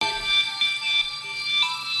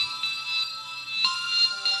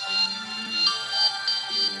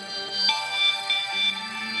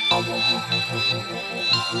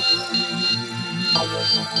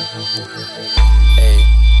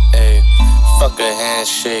a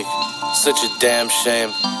handshake, such a damn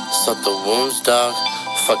shame. Suck the wounds, dog,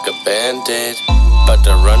 fuck a band-aid. About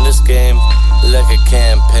to run this game like a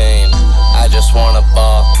campaign. I just wanna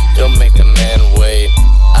ball, don't make the man wait.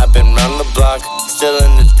 I've been round the block, still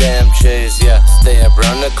in the damn chase, yeah. Stay up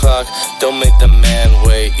round the clock, don't make the man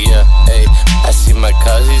wait, yeah. Ay, I see my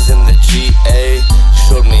cousins in the GA.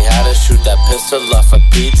 Showed me how to shoot that pistol off for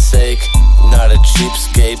Pete's sake. Not a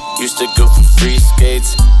cheapskate, used to go for free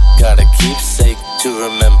skates. Got a keepsake to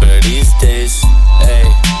remember these days. Ay,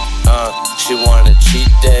 she want a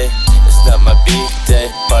cheat day. It's not my beat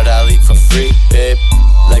day, but I'll eat for free, babe.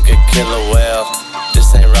 Like a killer whale,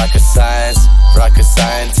 this ain't rocket science. Rocket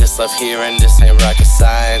scientists love hearing this ain't rocket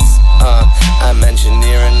science. I'm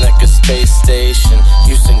engineering like a space station.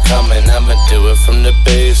 Houston coming, I'ma do it from the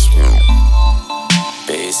basement.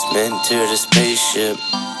 Basement to the spaceship.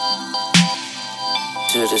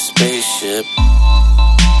 To the spaceship.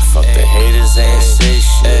 Fuck the haters, ain't say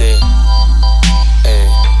shit.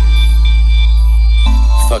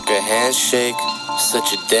 Fuck a handshake,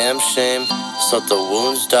 such a damn shame. Suck the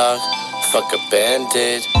wounds, dog, fuck a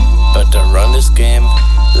band-aid. About to run this game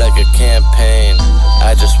like a campaign.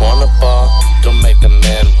 I just wanna ball, don't make the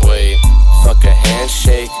man wait. Fuck a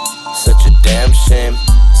handshake, such a damn shame.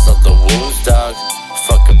 Suck the wounds, dog,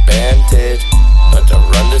 fuck a band-aid. About to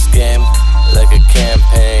run this game like a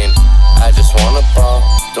campaign. I just wanna ball,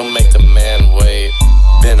 don't make the man wait.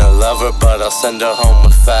 Been a lover, but I'll send her home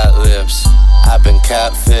with fat lips. I've been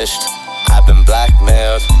catfished, I've been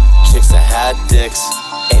blackmailed. Chicks that had dicks,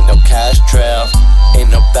 ain't no cash trail.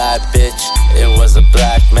 Ain't no bad bitch, it was a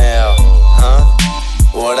blackmail.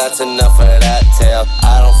 Well, that's enough of that tale.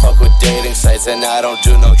 I don't fuck with dating sites and I don't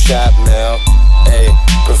do no chat mail. Ay,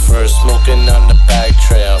 prefer smoking on the back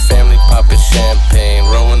trail. Family popping champagne,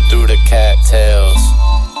 rolling through the cattails.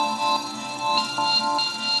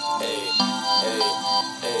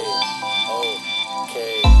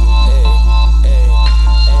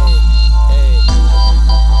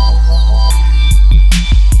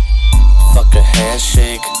 Fuck a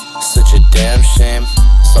handshake, such a damn shame.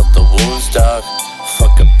 Suck the wounds, dog,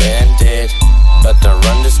 fuck a band-aid. About to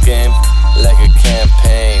run this game like a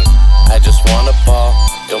campaign. I just wanna ball,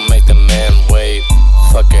 don't make the man wait.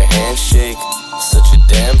 Fuck a handshake, such a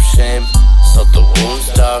damn shame. Suck the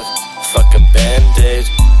wounds, dog, fuck a band-aid.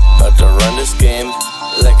 About to run